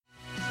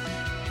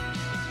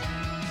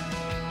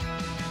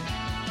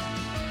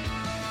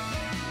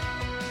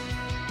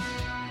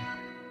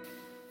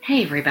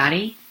Hey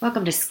everybody,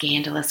 welcome to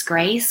Scandalous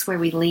Grace, where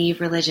we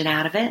leave religion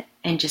out of it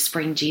and just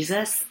bring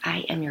Jesus. I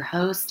am your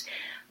host,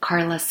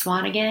 Carla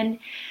Swanigan.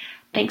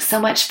 Thanks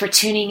so much for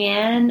tuning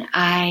in.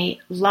 I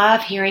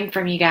love hearing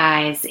from you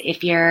guys.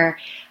 If you're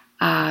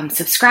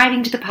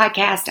subscribing to the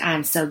podcast,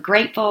 I'm so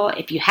grateful.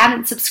 If you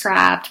haven't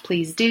subscribed,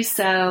 please do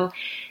so.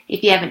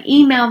 If you haven't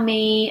emailed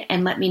me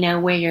and let me know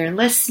where you're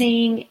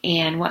listening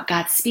and what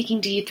God's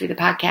speaking to you through the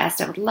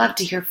podcast, I would love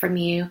to hear from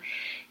you.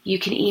 You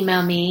can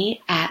email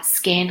me at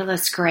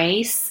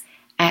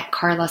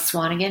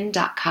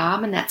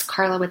scandalousgrace@carlaswanigan.com, and that's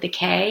Carla with a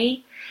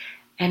K,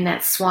 and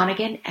that's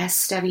Swanigan,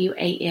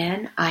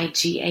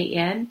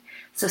 Swanigan.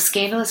 So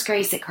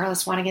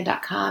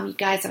scandalousgrace@carlaswanigan.com. You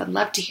guys, I would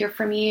love to hear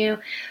from you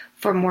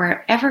from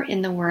wherever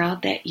in the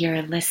world that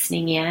you're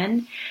listening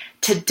in.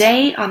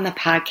 Today on the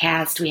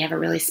podcast, we have a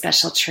really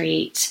special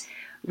treat.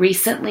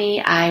 Recently,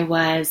 I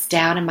was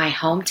down in my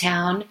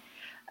hometown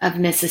of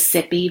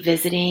Mississippi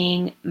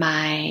visiting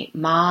my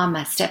mom,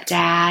 my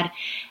stepdad,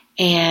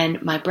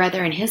 and my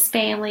brother and his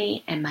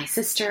family, and my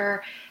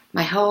sister.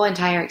 My whole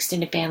entire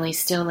extended family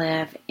still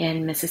live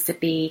in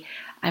Mississippi.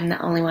 I'm the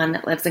only one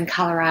that lives in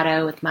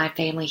Colorado with my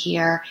family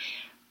here.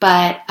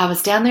 But I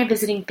was down there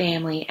visiting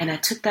family, and I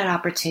took that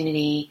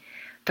opportunity.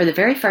 For the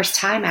very first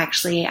time,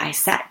 actually, I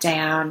sat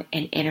down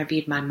and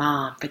interviewed my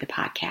mom for the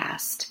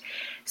podcast.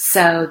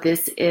 So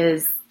this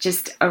is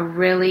just a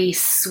really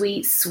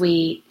sweet,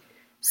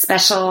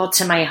 special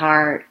to my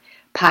heart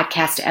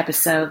podcast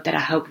episode that I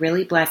hope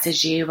really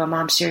blesses you. My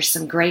mom shares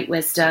some great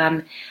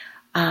wisdom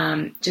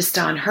just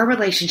on her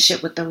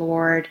relationship with the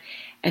Lord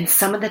and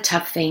some of the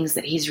tough things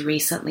that He's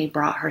recently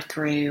brought her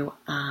through.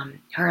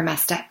 Her and my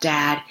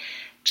stepdad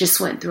just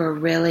went through a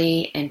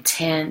really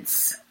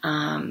intense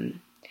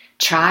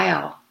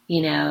trial,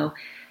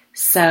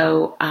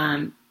 so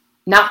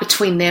not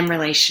between them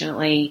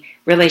relationally,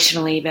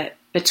 but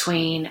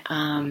between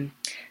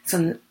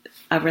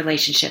a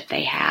relationship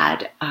they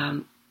had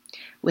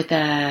with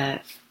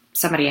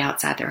somebody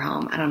outside their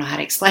home. I don't know how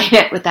to explain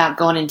it without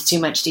going into too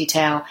much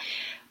detail,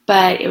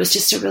 but it was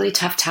just a really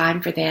tough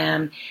time for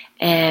them,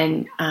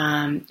 and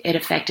it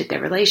affected their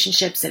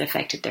relationships, it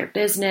affected their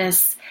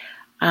business,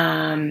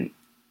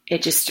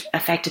 it just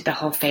affected the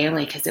whole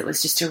family because it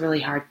was just a really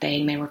hard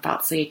thing. They were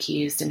falsely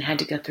accused and had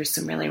to go through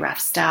some really rough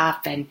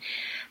stuff, and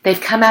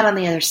they've come out on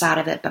the other side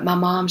of it, but my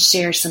mom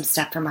shares some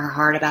stuff from her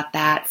heart about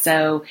that,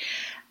 so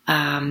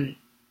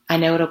I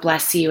know it'll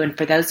bless you. And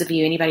for those of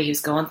you, anybody who's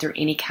going through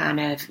any kind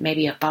of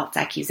maybe a false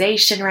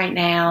accusation right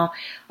now,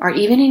 or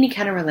even any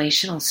kind of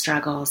relational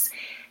struggles,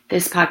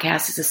 this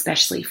podcast is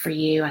especially for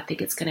you. I think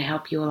it's going to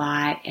help you a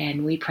lot.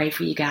 And we pray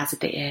for you guys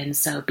at the end.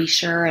 So be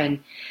sure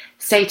and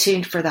stay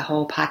tuned for the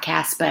whole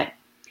podcast. But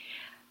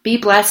be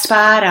blessed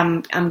by it.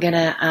 I'm going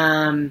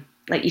to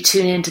let you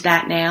tune into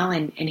that now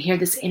and hear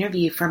this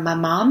interview from my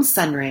mom's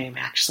sunroom,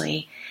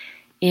 actually,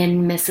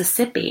 in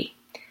Mississippi.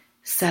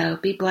 So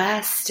be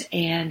blessed,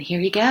 and here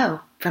you go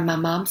from my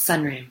mom's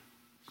sunroom.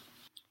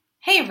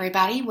 Hey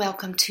everybody,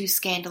 welcome to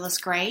Scandalous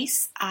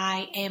Grace.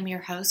 I am your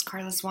host,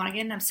 Carla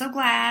Swanigan. I'm so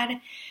glad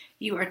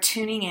you are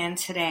tuning in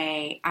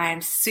today.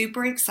 I'm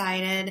super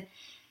excited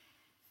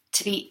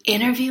to be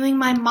interviewing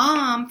my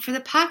mom for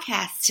the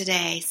podcast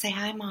today. Say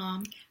hi,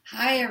 Mom.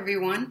 Hi,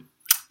 everyone.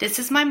 This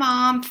is my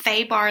mom,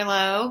 Faye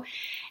Barlow,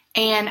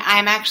 and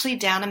I'm actually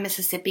down in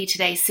Mississippi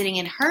today sitting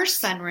in her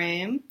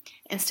sunroom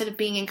instead of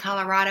being in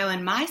Colorado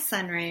in my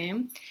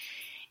sunroom,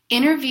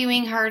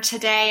 interviewing her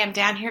today. I'm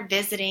down here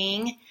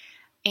visiting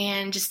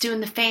and just doing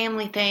the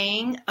family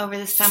thing over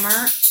the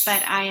summer,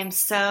 but I am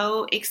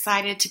so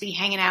excited to be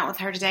hanging out with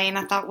her today, and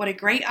I thought what a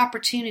great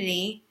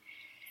opportunity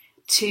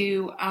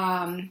to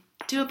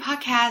do a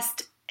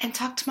podcast and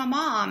talk to my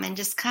mom and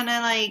just kind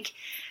of like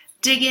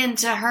dig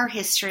into her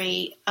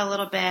history a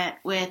little bit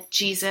with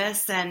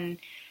Jesus and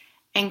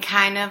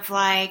kind of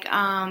like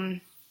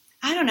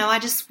I don't know, I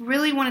just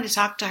really wanted to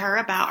talk to her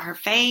about her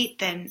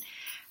faith and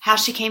how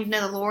she came to know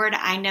the Lord.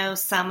 I know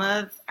some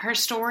of her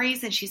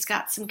stories, and she's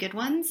got some good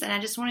ones, and I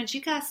just wanted you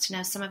guys to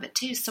know some of it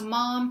too. So,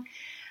 Mom,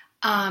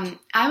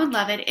 I would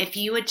love it if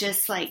you would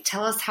just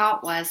tell us how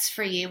it was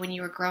for you when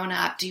you were growing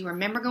up. Do you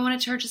remember going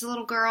to church as a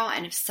little girl?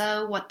 And if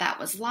so, what that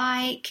was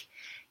like?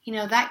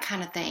 That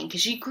kind of thing,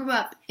 because you grew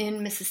up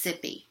in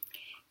Mississippi.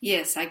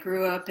 Yes, I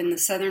grew up in the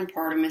southern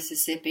part of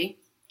Mississippi.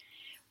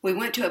 We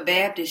went to a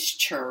Baptist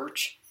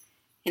church.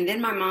 And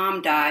then my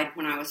mom died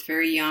when I was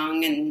very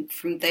young, and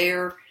from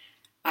there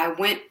I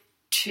went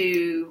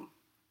to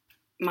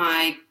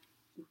my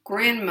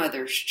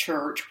grandmother's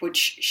church,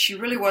 which she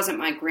really wasn't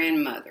my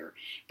grandmother,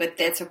 but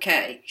that's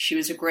okay. She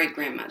was a great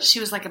grandmother. She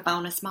was like a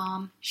bonus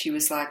mom? She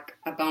was like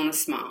a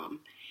bonus mom.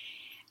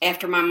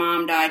 After my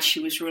mom died, she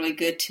was really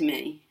good to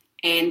me,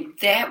 and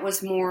that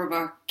was more of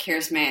a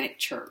charismatic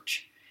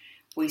church.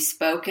 We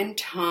spoke in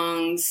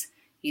tongues.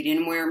 You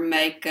didn't wear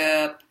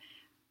makeup.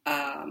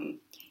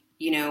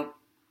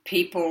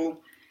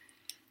 People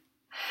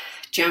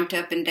jumped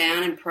up and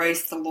down and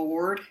praised the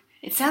Lord.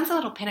 It sounds a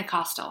little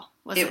Pentecostal.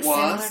 Was it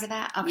similar to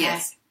that? Okay.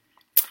 Yes.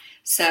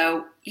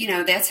 So,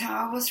 that's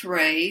how I was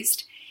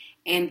raised.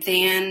 And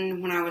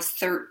then when I was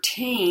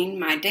 13,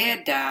 my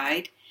dad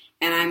died,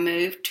 and I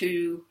moved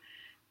to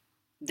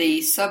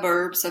the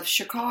suburbs of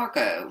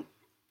Chicago.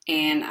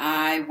 And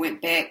I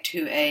went back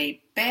to a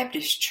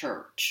Baptist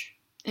church.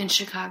 In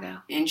Chicago?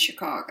 In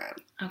Chicago.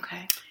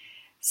 Okay.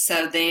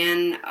 So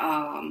then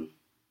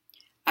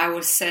I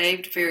was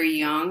saved very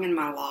young in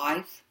my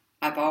life.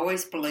 I've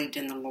always believed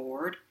in the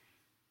Lord.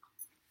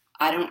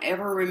 I don't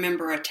ever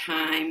remember a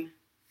time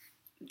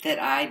that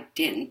I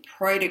didn't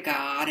pray to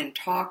God and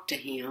talk to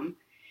Him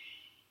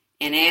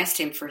and asked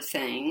Him for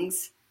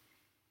things.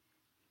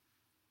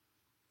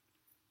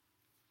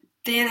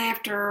 Then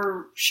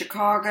after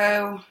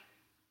Chicago,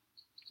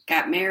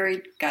 got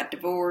married, got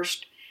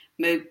divorced,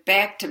 moved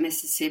back to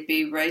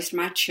Mississippi, raised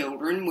my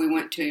children. We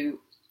went to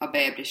a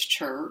Baptist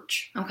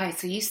church. Okay,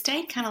 so you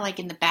stayed kind of like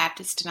in the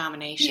Baptist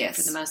denomination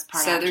for the most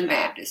part. Southern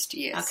Baptist,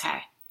 yes. Okay.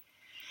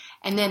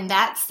 And then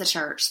that's the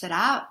church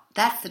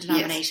that's the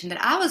denomination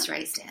that I was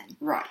raised in.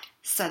 Right.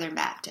 Southern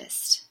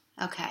Baptist.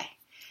 Okay.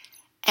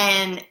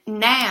 And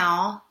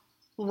now,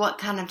 what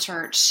kind of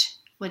church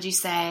would you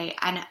say?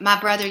 I know, my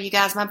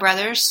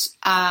brothers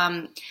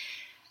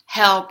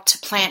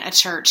helped plant a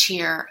church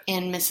here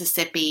in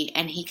Mississippi,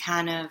 and he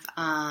kind of...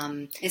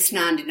 it's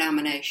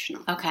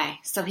non-denominational. Okay.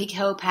 So he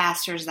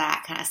co-pastors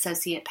that, kind of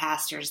associate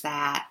pastors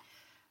that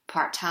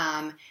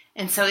part-time.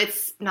 And so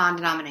it's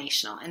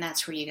non-denominational, and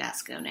that's where you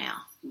guys go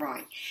now.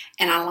 Right.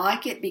 And I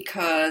like it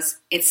because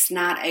it's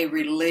not a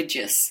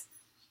religious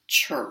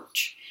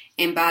church.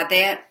 And by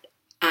that,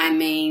 I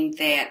mean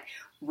that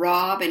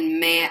Rob and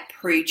Matt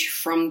preach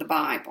from the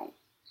Bible.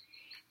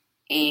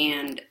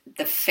 And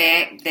the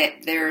fact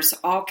that there's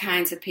all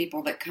kinds of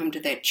people that come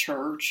to that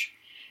church.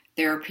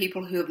 There are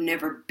people who have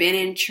never been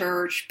in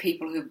church,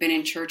 people who've been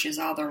in churches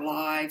all their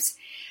lives.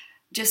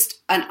 Just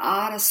an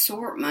odd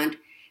assortment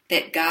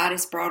that God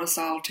has brought us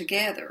all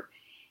together.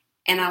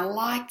 And I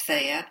like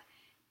that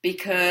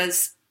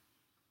because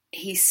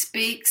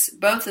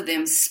both of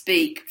them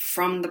speak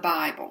from the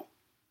Bible.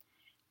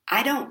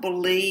 I don't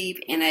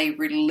believe in a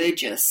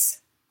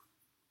religious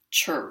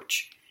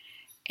church.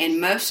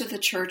 And most of the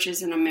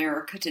churches in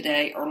America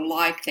today are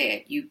like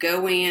that. You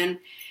go in,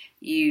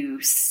 you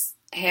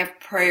have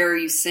prayer,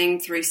 you sing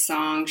 3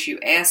 songs, you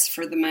ask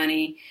for the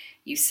money,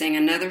 you sing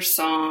another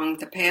song,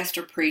 the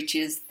pastor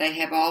preaches, they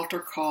have altar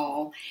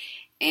call,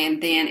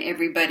 and then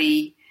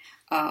everybody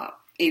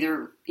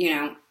either,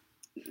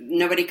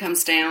 nobody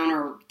comes down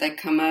or they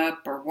come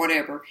up or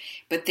whatever,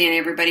 but then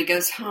everybody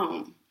goes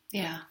home.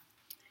 Yeah.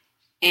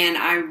 And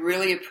I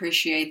really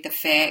appreciate the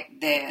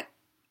fact that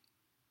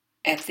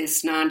at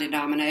this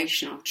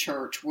non-denominational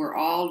church, we're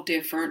all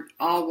different,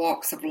 all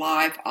walks of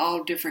life,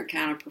 all different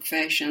kind of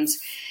professions,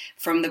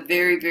 from the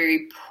very,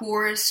 very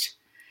poorest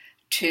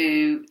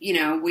to,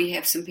 we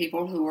have some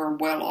people who are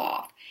well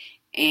off.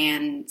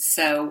 And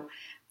so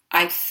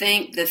I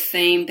think the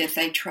theme that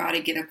they try to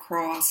get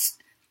across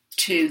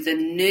to the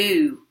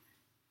new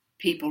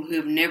people who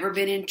have never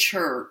been in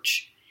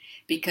church,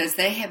 because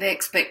they have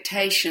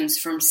expectations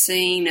from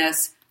seeing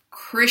us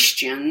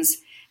Christians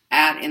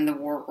out in the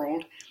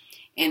world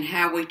and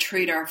how we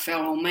treat our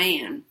fellow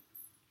man,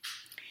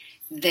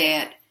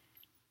 that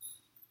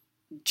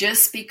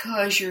just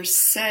because you're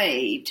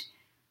saved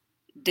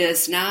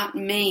does not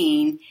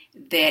mean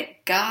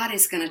that God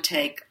is going to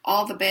take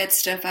all the bad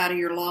stuff out of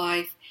your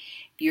life.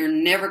 You're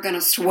never going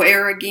to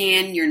swear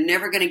again. You're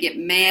never going to get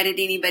mad at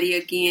anybody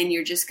again.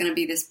 You're just going to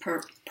be this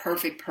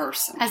perfect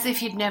person. As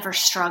if you'd never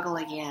struggle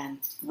again.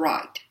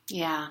 Right.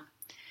 Yeah.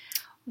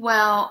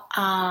 Well,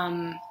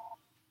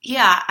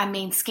 yeah, I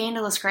mean,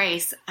 Scandalous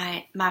Grace,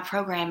 my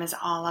program is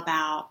all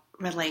about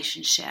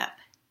relationship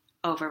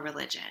over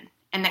religion.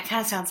 And that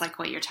kind of sounds like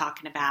what you're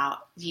talking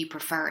about, you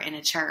prefer in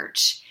a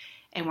church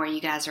and where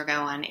you guys are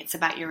going. It's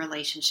about your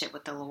relationship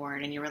with the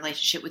Lord and your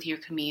relationship with your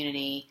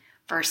community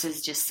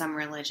versus just some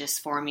religious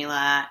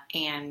formula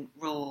and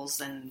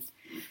rules and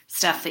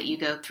stuff that you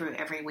go through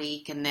every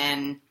week and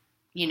then,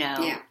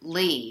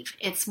 leave.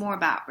 It's more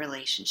about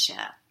relationship.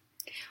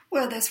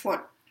 Well, that's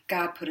what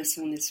God put us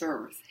on this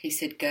earth. He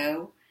said,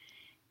 go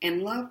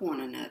and love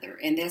one another.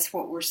 And that's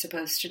what we're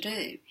supposed to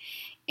do.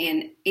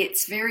 And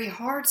it's very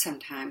hard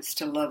sometimes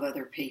to love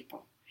other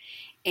people.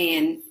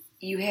 And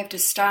you have to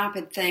stop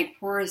and think,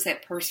 where is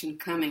that person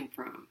coming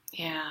from?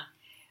 Yeah.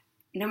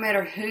 No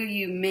matter who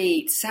you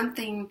meet,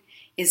 something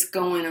is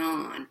going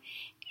on.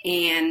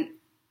 And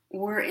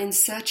we're in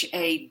such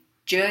a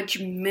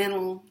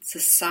judgmental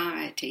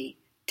society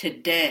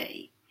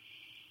today.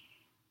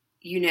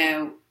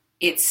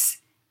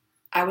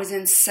 I was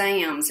in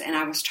Sam's and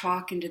I was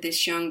talking to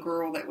this young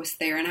girl that was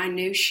there, and I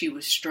knew she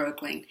was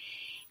struggling.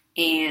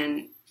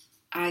 And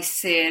I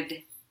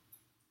said,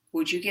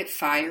 would you get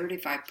fired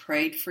if I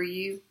prayed for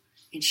you?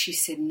 And she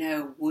said,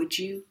 no, would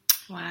you?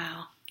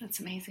 Wow, that's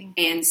amazing.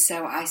 And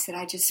so I said,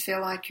 I just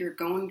feel like you're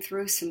going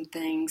through some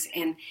things,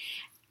 and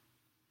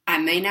I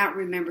may not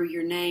remember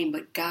your name,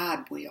 but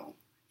God will.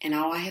 And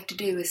all I have to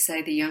do is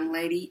say the young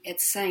lady at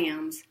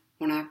Sam's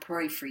when I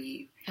pray for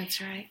you.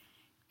 That's right.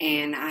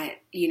 And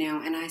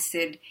I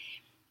said,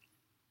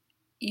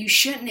 you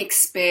shouldn't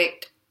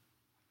expect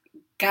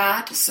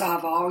God to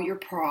solve all your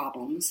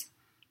problems.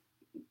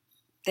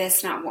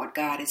 That's not what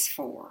God is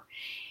for.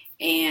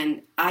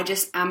 And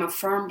I'm a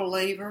firm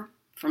believer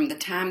from the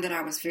time that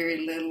I was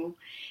very little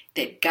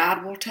that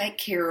God will take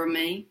care of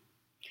me.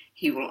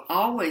 He will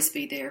always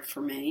be there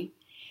for me.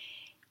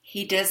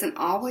 He doesn't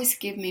always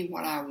give me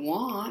what I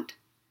want,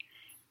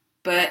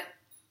 but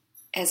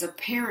as a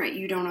parent,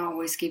 you don't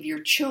always give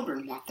your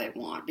children what they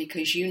want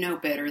because you know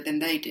better than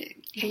they do.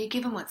 Yeah, you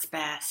give them what's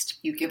best.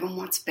 You give them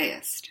what's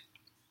best.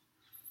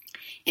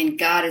 And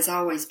God has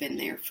always been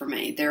there for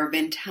me. There have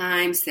been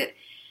times that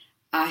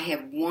I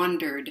have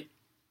wondered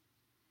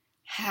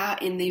how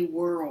in the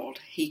world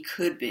He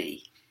could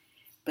be,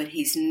 but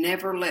He's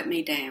never let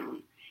me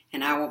down.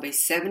 And I will be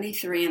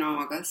 73 in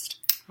August.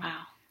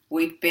 Wow.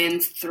 We've been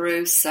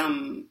through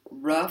some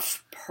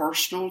rough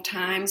personal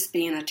times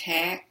being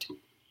attacked,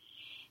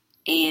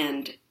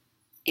 and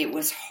it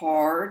was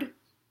hard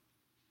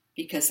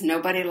because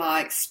nobody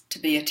likes to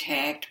be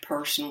attacked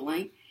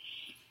personally.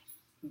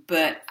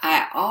 But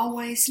I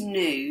always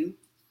knew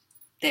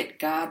that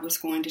God was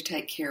going to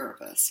take care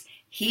of us.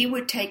 He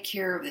would take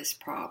care of this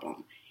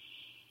problem.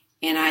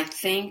 And I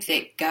think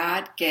that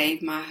God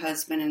gave my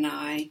husband and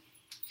I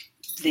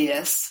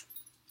this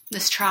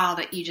trial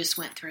that you just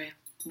went through.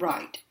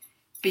 Right.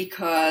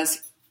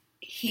 Because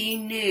He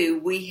knew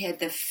we had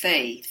the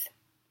faith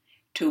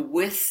to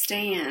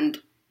withstand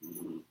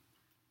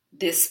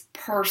this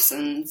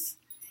person's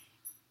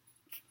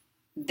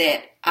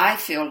that I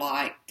feel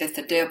like that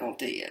the devil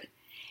did.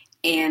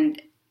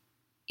 And,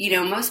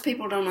 most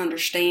people don't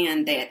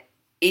understand that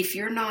if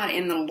you're not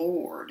in the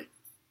Lord,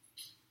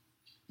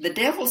 the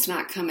devil's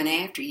not coming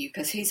after you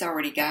because he's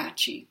already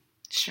got you.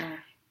 Sure.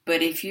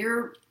 But if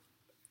you're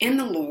in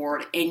the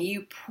Lord and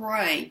you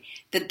pray,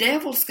 the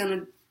devil's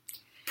going to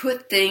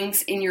put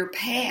things in your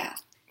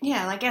path.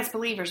 Yeah, like as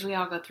believers, we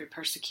all go through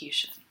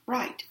persecution.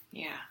 Right.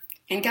 Yeah.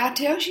 And God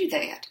tells you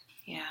that.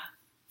 Yeah.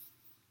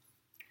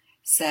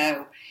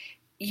 So,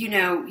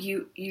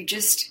 you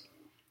just,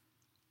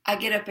 I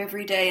get up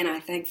every day and I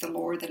thank the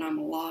Lord that I'm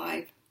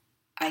alive.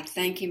 I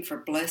thank Him for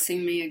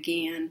blessing me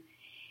again.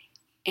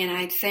 And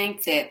I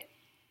think that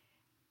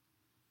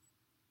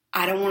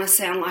I don't want to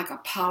sound like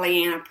a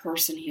Pollyanna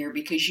person here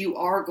because you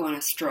are going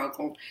to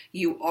struggle.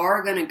 You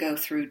are going to go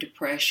through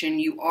depression.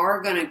 You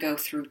are going to go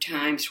through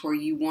times where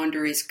you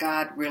wonder, is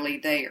God really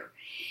there?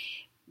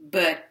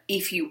 But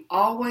if you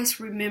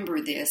always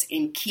remember this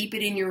and keep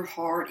it in your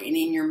heart and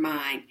in your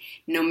mind,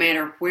 no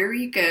matter where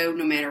you go,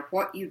 no matter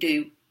what you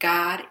do,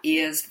 God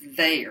is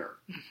there.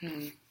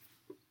 Mm-hmm.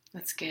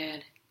 That's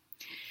good.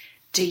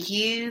 Do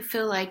you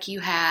feel like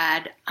you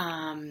had,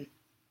 I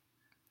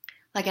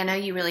know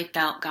you really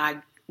felt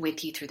God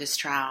with you through this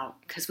trial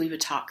because we would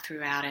talk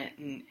throughout it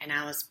and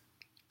I was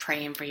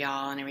praying for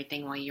y'all and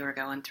everything while you were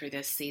going through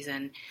this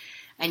season,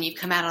 and you've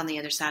come out on the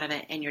other side of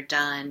it and you're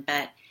done.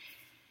 But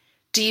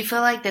do you feel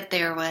like that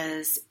there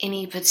was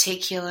any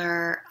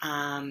particular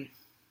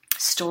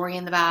story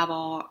in the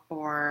Bible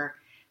or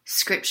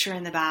scripture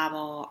in the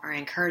Bible or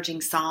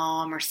encouraging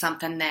psalm or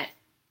something that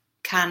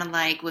kind of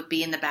like would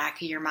be in the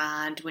back of your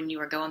mind when you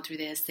were going through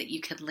this that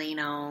you could lean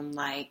on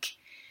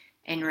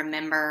and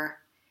remember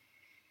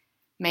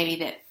maybe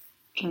that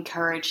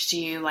encouraged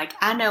you? Like,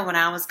 I know when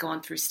I was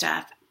going through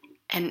stuff,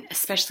 and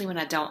especially when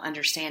I don't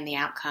understand the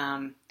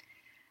outcome,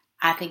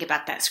 I think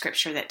about that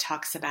scripture that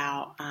talks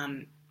about,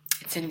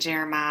 it's in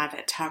Jeremiah,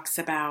 that talks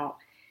about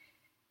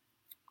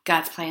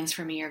God's plans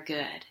for me are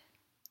good,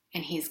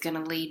 and He's going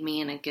to lead me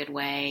in a good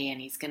way,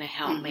 and He's going to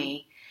help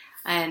me.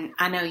 And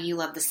I know you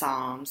love the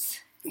Psalms.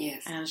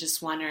 Yes. And I was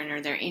just wondering, are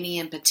there any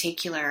in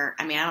particular?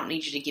 I mean, I don't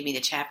need you to give me the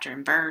chapter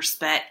and verse,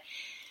 but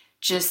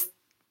just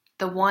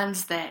the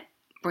ones that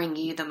bring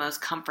you the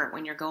most comfort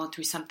when you're going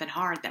through something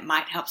hard that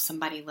might help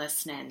somebody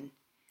listening,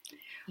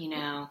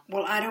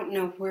 Well, I don't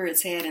know where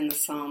it's at in the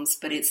Psalms,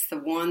 but it's the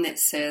one that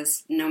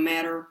says, no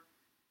matter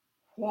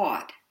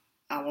what,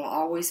 I will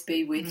always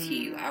be with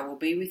you. I will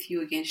be with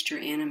you against your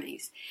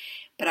enemies.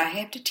 But I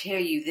have to tell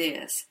you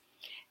this,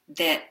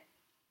 that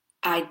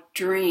I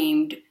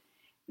dreamed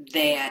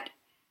that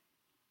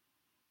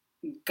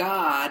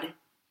God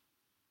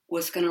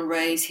was going to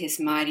raise His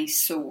mighty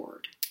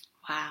sword.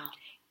 Wow.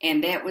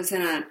 And that was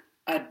in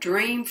a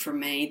dream for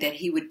me, that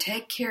He would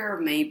take care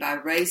of me by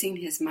raising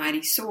His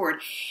mighty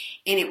sword.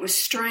 And it was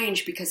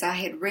strange because I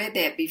had read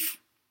that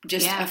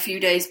a few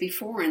days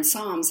before in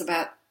Psalms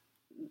about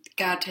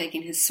God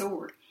taking His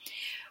sword.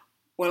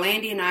 Well,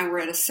 Andy and I were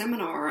at a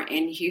seminar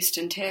in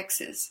Houston,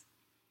 Texas.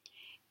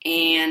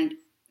 And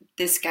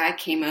this guy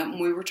came up and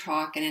we were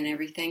talking and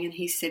everything. And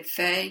he said,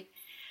 Faye,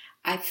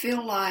 I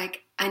feel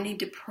like I need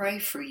to pray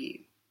for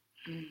you.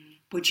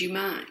 Would you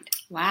mind?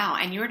 Wow.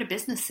 And you were at a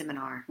business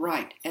seminar.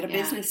 Right, at a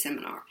business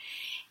seminar.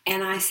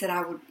 And I said,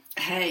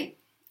 hey,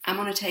 I'm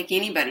going to take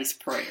anybody's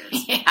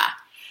prayers. Yeah.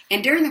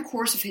 And during the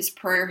course of his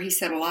prayer, he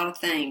said a lot of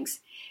things.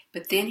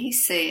 But then he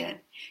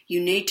said,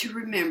 you need to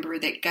remember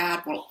that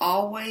God will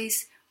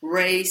always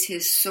raise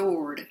His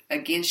sword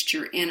against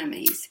your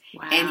enemies.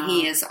 Wow. And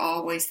He is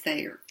always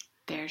there.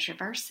 There's your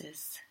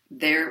verses.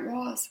 There it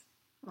was.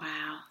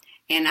 Wow.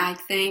 And I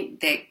think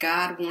that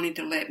God wanted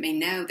to let me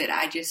know that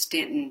I just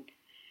didn't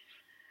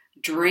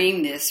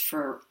dream this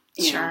for,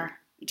 you know,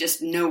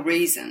 just no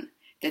reason.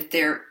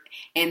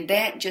 And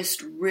that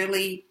just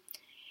really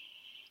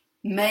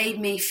made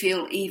me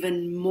feel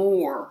even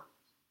more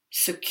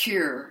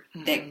secure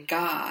that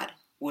God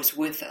was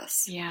with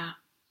us. Yeah.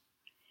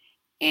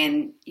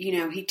 And, you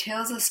know, he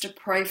tells us to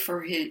pray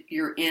for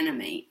your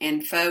enemy.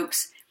 And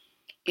folks,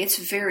 it's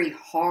very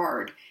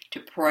hard to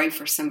pray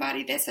for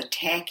somebody that's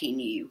attacking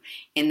you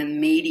in the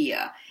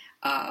media,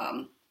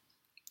 or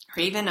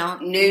even on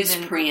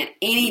newsprint,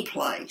 any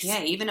place.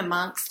 Yeah, even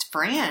amongst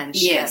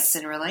friendships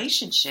and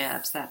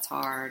relationships, that's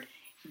hard.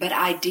 But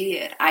I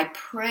did. I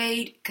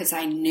prayed because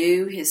I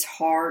knew his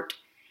heart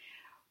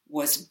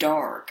was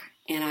dark.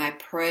 And I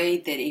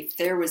prayed that if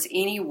there was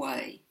any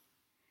way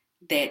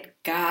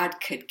that God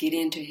could get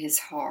into his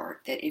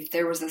heart, that if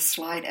there was a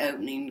slight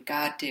opening,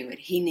 God do it.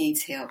 He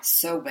needs help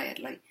so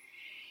badly.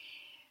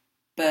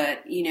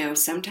 But, you know,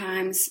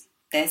 sometimes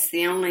that's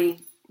the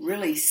only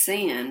really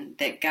sin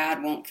that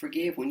God won't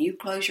forgive. When you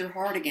close your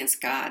heart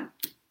against God,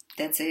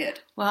 that's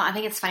it. Well, I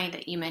think it's funny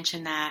that you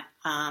mentioned that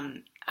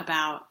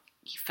about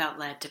you felt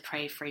led to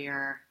pray for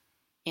your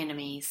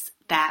enemies.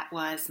 That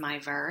was my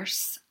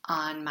verse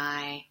on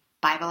my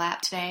Bible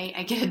app today.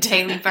 I get a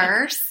daily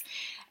verse.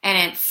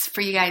 And it's,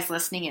 for you guys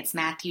listening, it's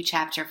Matthew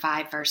chapter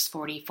 5, verse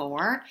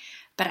 44.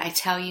 But I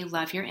tell you,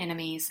 love your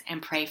enemies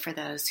and pray for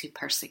those who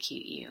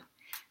persecute you.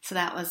 So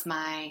that was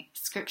my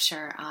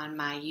scripture on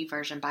my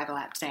YouVersion Bible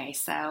app today.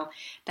 So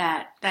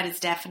that is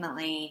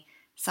definitely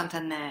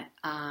something that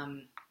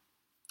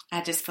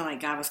I just feel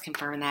like God was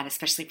confirming that,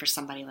 especially for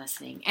somebody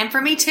listening. And for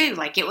me too,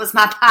 like it was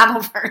my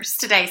Bible verse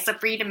today. So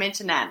for you to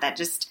mention that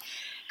just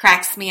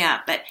cracks me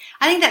up. But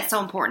I think that's so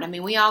important. I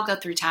mean, we all go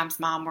through times,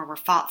 Mom, where we're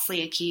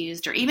falsely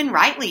accused or even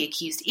rightly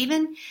accused.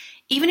 Even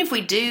if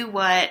we do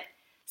what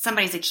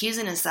somebody's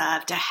accusing us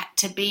of,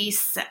 to be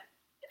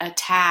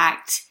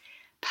attacked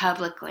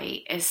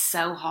publicly is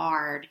so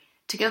hard.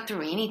 To go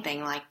through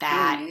anything like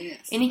that,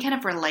 any kind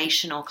of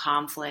relational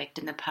conflict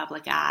in the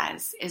public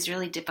eyes is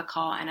really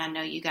difficult. And I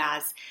know you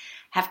guys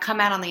have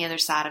come out on the other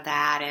side of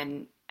that,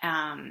 and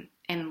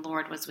the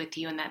Lord was with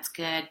you, and that's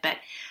good. But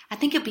I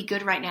think it'd be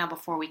good right now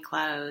before we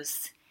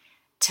close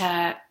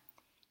to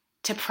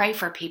pray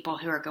for people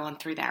who are going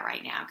through that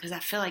right now, because I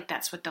feel like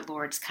that's what the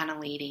Lord's kind of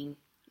leading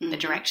the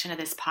direction of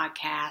this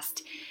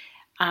podcast.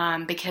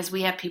 Because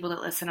we have people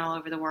that listen all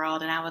over the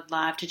world, and I would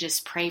love to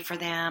just pray for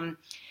them,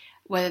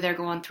 whether they're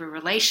going through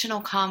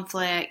relational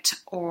conflict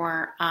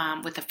or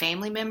with a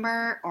family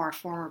member or a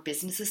former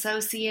business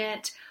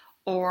associate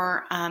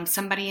or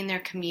somebody in their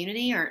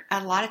community. Or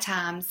a lot of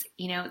times,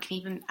 you know, it can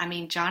even, I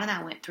mean, John and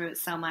I went through it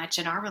so much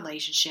in our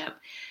relationship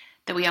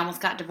that we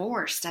almost got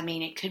divorced. I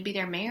mean, it could be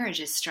their marriage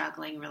is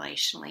struggling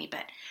relationally.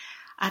 But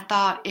I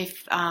thought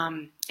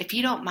if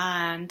you don't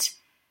mind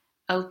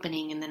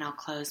opening, and then I'll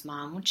close,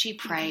 Mom, won't you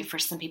pray for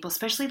some people,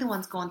 especially the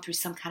ones going through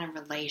some kind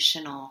of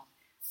relational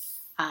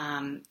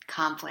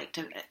conflict,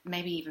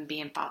 maybe even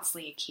being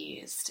falsely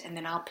accused, and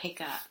then I'll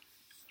pick up.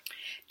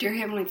 Dear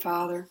Heavenly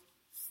Father,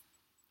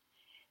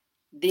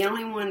 the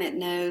only one that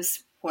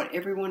knows what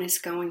everyone is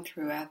going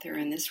through out there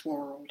in this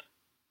world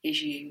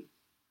is you.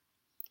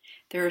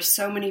 There are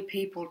so many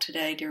people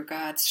today, dear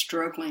God,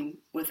 struggling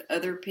with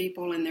other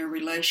people in their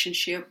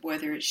relationship,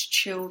 whether it's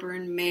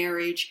children,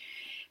 marriage,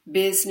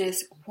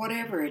 business,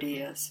 whatever it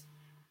is.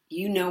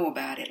 You know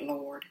about it,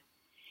 Lord.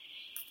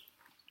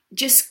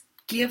 Just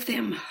give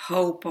them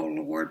hope, oh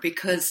Lord,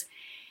 because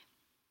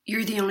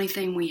you're the only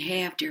thing we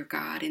have, dear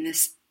God, in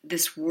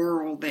this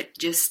world that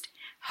just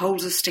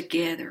holds us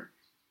together.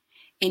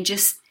 And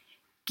just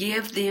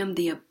give them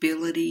the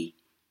ability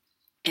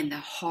and the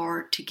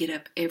heart to get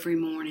up every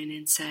morning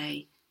and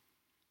say,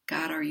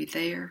 God, are you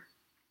there?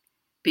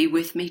 Be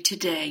with me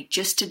today,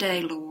 just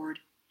today, Lord.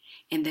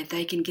 And that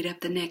they can get up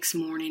the next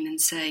morning and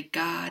say,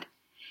 God,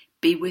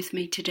 be with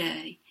me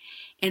today.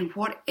 And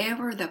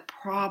whatever the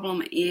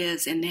problem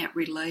is in that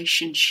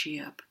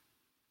relationship,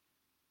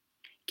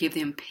 give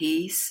them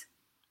peace.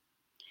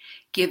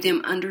 Give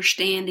them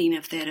understanding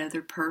of that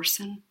other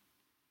person.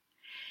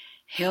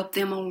 Help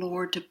them, O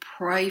Lord, to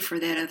pray for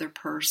that other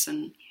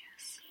person.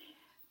 Yes.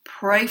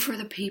 Pray for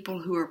the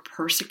people who are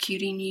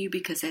persecuting you,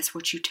 because that's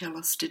what you tell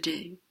us to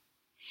do.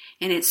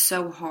 And it's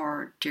so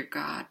hard, dear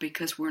God,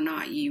 because we're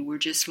not you. We're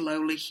just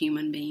lowly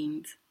human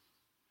beings.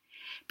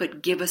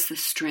 But give us the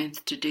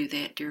strength to do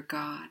that, dear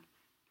God.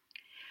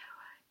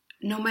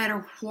 No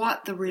matter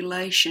what the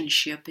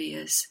relationship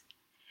is,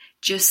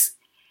 just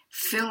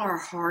fill our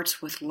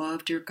hearts with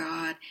love, dear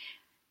God.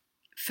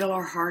 Fill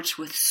our hearts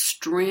with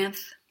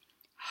strength,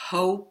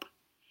 hope,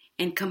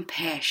 and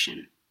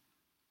compassion.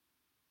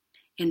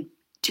 And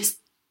just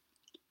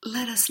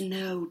let us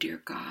know, dear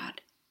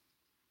God,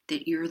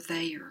 that you're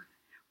there.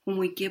 When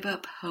we give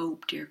up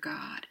hope, dear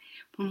God,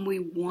 when we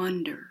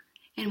wonder,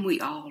 and we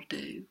all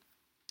do.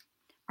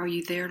 Are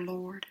you there,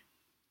 Lord?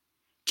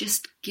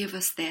 Just give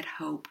us that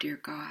hope, dear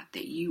God,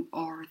 that you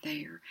are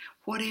there.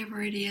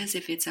 Whatever it is,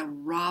 if it's a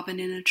robin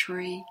in a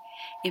tree,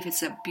 if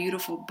it's a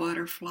beautiful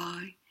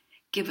butterfly,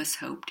 give us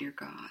hope, dear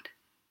God.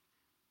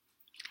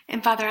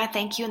 And Father, I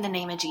thank you in the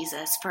name of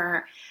Jesus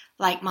for,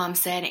 like Mom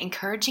said,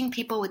 encouraging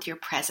people with your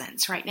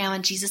presence. Right now,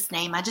 in Jesus'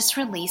 name, I just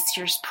release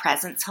your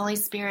presence, Holy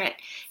Spirit.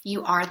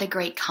 You are the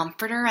great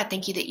comforter. I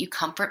thank you that you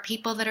comfort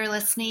people that are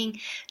listening,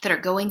 that are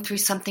going through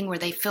something where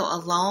they feel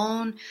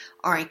alone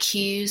or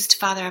accused.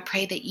 Father, I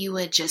pray that you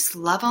would just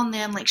love on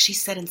them, like she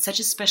said, in such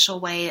a special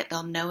way that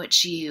they'll know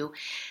it's you,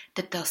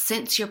 that they'll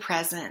sense your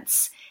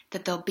presence,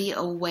 that they'll be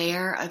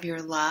aware of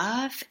your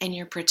love and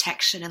your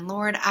protection. And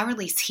Lord, I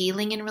release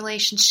healing in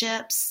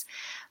relationships.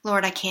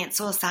 Lord, I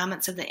cancel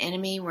assignments of the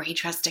enemy where he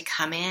tries to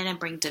come in and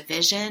bring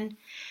division.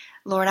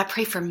 Lord, I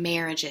pray for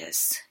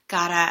marriages.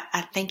 God,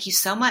 I thank you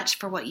so much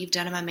for what you've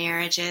done in my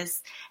marriage,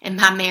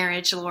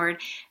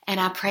 Lord. And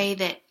I pray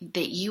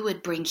that you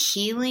would bring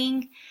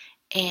healing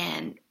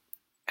and,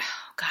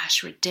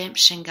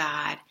 redemption,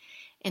 God,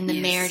 in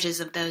the marriages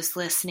of those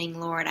listening,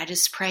 Lord. I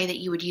just pray that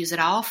you would use it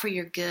all for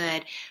your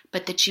good,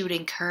 but that you would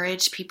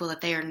encourage people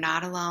that they are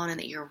not alone and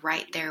that you're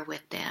right there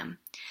with them.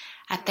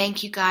 I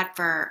thank you, God,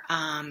 for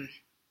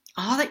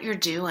all that you're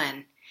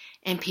doing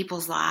in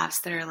people's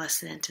lives that are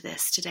listening to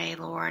this today,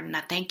 Lord. And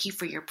I thank you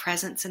for your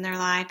presence in their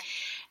life.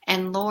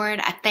 And Lord,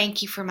 I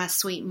thank you for my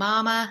sweet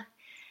mama.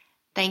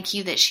 Thank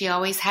you that she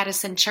always had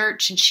us in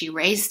church and she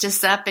raised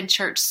us up in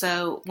church.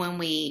 So when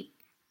we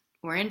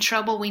were in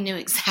trouble, we knew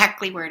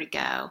exactly where to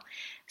go.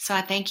 So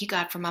I thank you,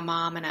 God, for my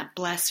mom, and I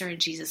bless her in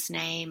Jesus'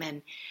 name.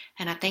 And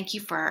I thank you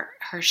for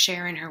her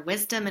sharing her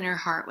wisdom and her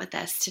heart with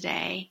us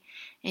today.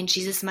 In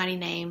Jesus' mighty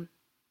name,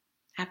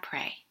 I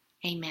pray.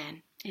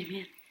 Amen.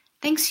 Amen.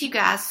 Thanks, you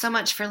guys, so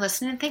much for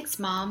listening. Thanks,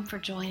 Mom, for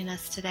joining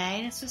us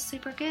today. This was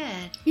super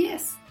good.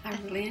 Yes, I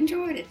really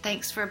enjoyed it.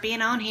 Thanks for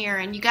being on here.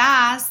 And you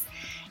guys,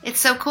 it's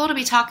so cool to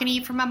be talking to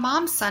you from my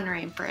mom's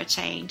sunroom for a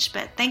change.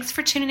 But thanks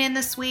for tuning in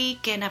this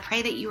week, and I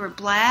pray that you were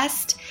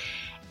blessed.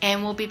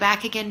 And we'll be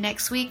back again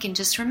next week. And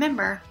just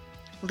remember,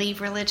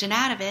 leave religion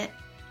out of it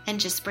and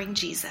just bring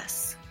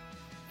Jesus.